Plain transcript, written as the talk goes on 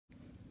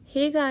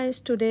Hey guys,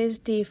 today is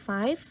day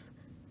 5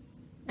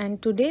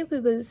 and today we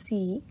will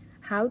see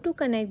how to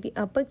connect the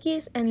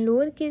uppercase and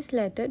lowercase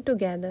letter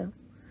together.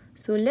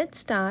 So let's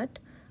start.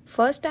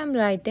 First I'm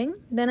writing,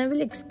 then I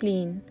will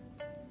explain.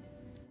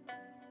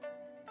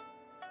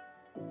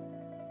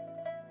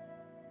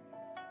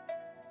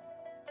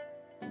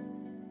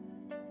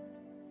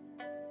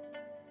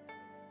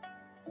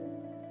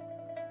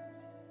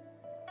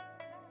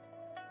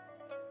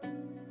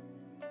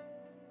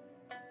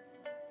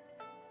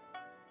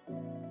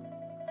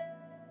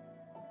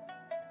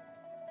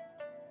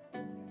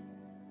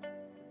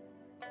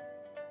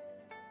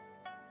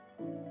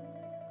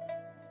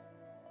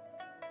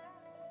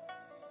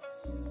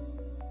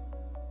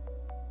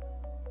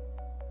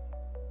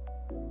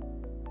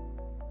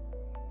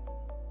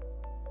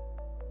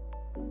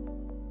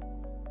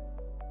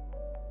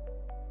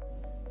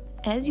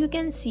 As you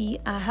can see,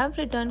 I have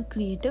written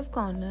creative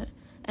corner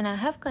and I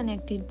have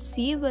connected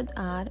C with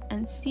R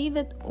and C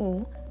with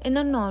O in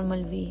a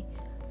normal way.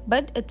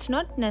 But it's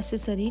not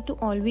necessary to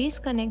always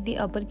connect the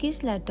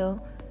uppercase letter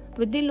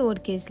with the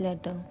lowercase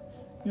letter.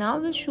 Now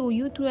we'll show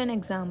you through an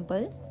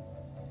example.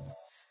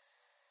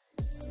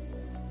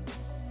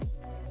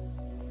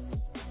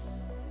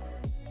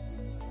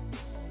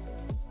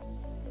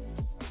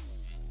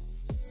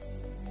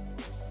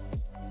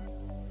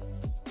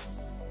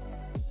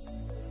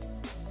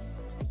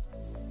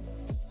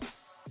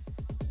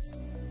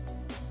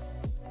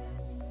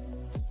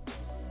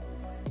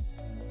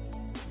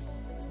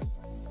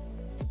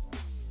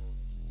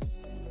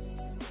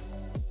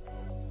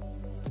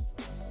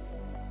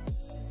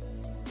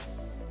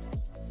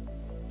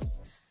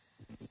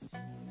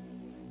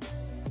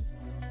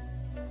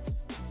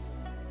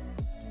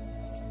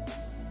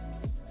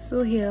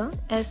 So here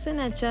S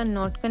and H are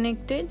not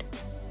connected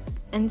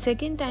and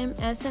second time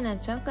S and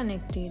H are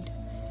connected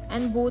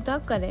and both are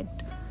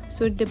correct.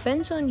 So it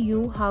depends on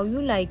you how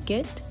you like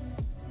it.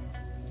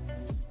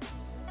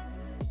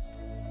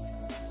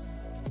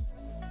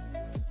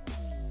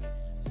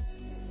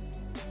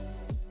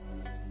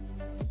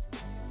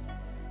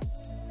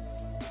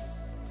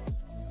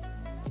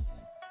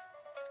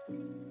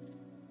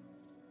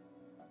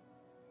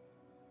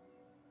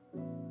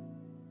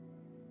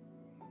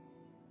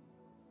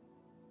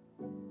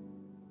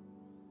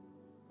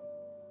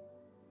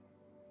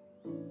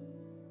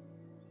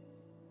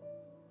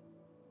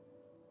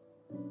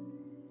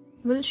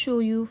 We'll show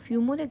you few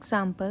more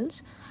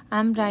examples.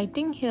 I'm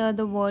writing here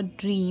the word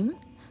dream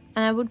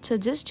and I would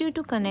suggest you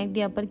to connect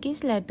the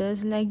uppercase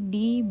letters like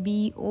D,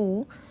 B,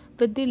 O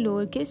with the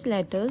lowercase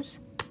letters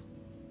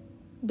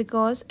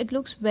because it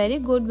looks very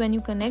good when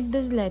you connect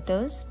these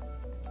letters.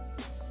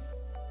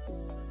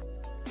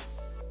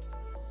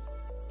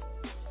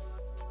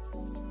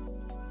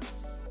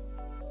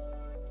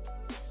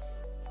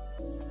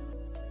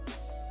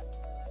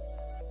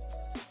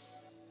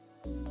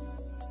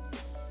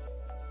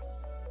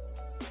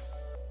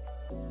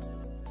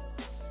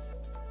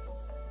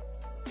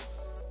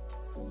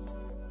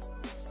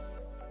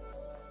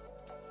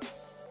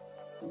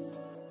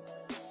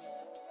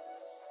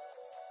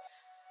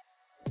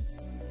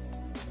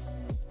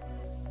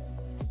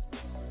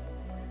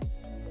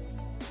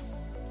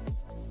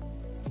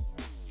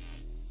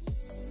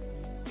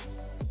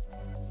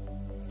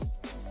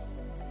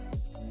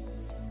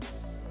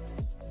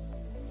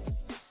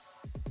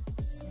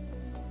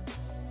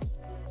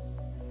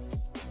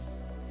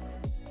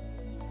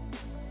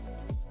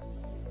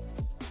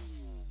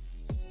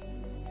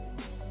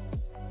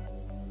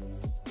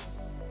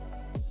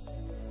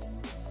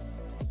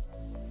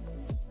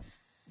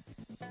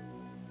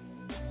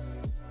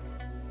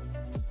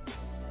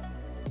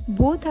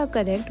 Both are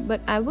correct,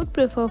 but I would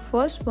prefer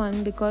first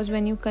one because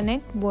when you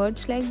connect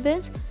words like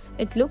this,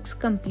 it looks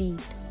complete.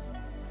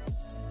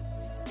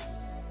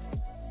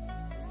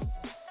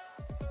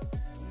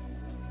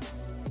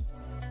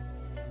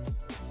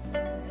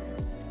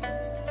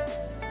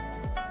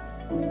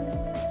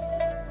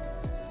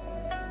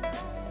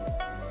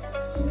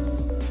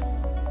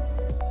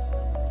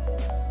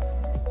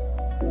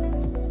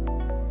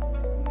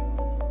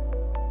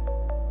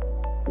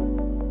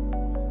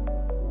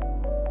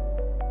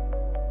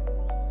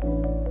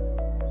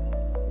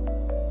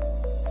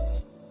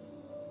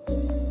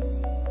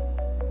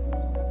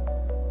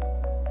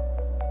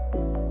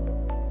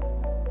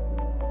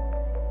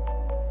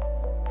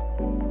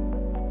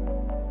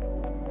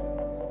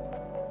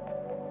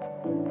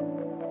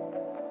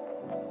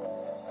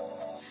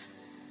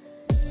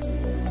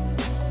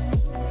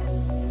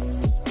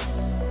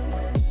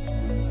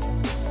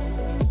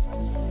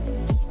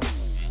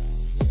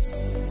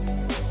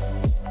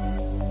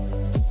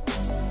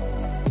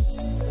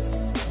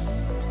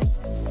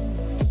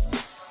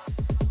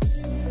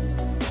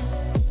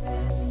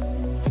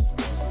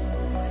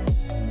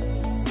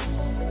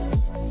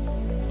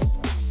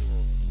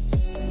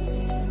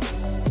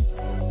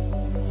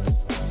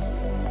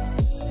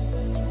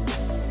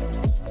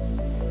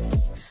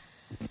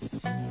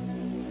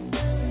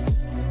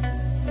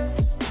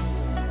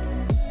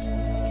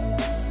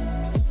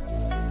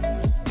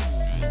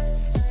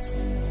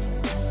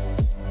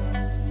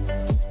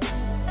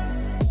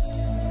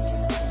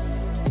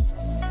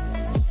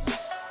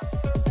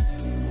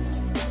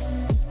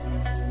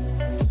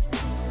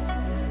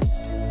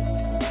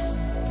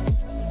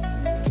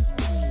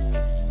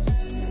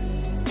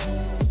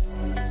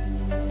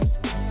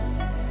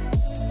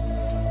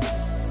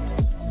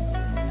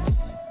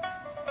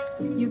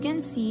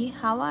 can see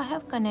how I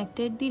have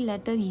connected the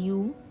letter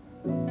U,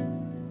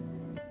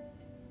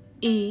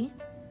 A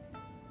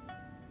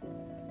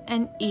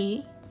and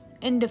A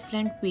in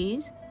different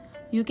ways.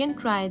 You can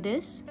try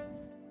this.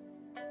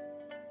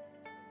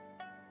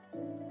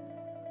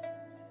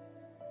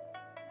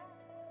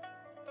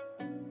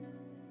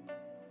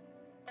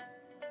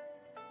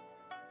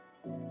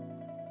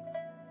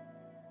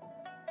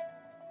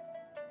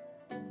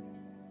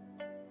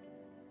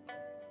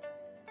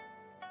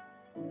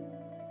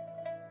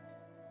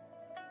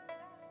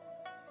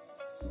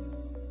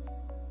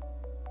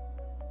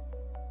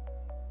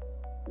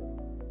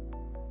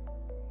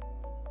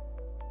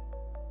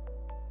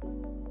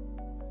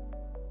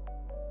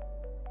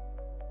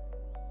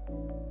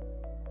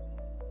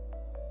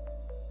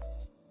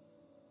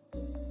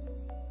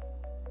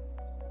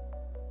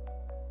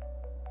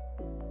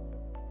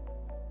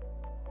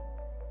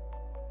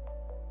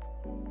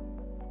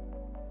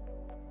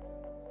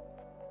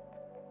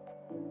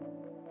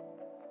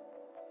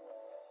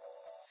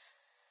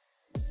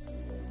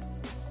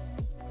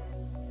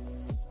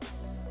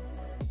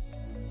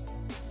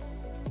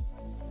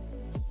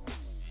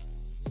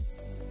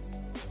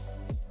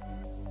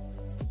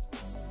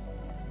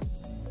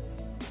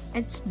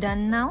 It's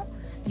done now.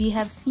 We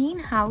have seen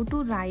how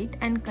to write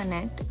and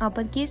connect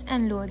uppercase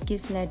and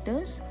lowercase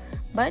letters,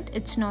 but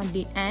it's not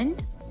the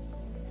end.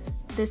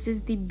 This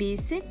is the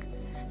basic.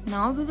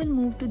 Now we will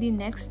move to the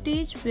next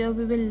stage where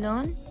we will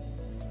learn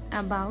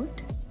about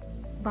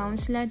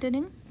bounce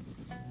lettering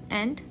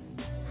and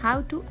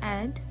how to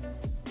add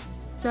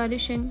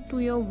flourishing to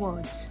your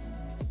words.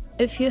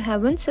 If you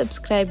haven't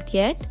subscribed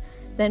yet,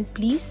 then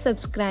please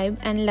subscribe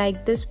and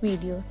like this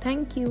video.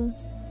 Thank you.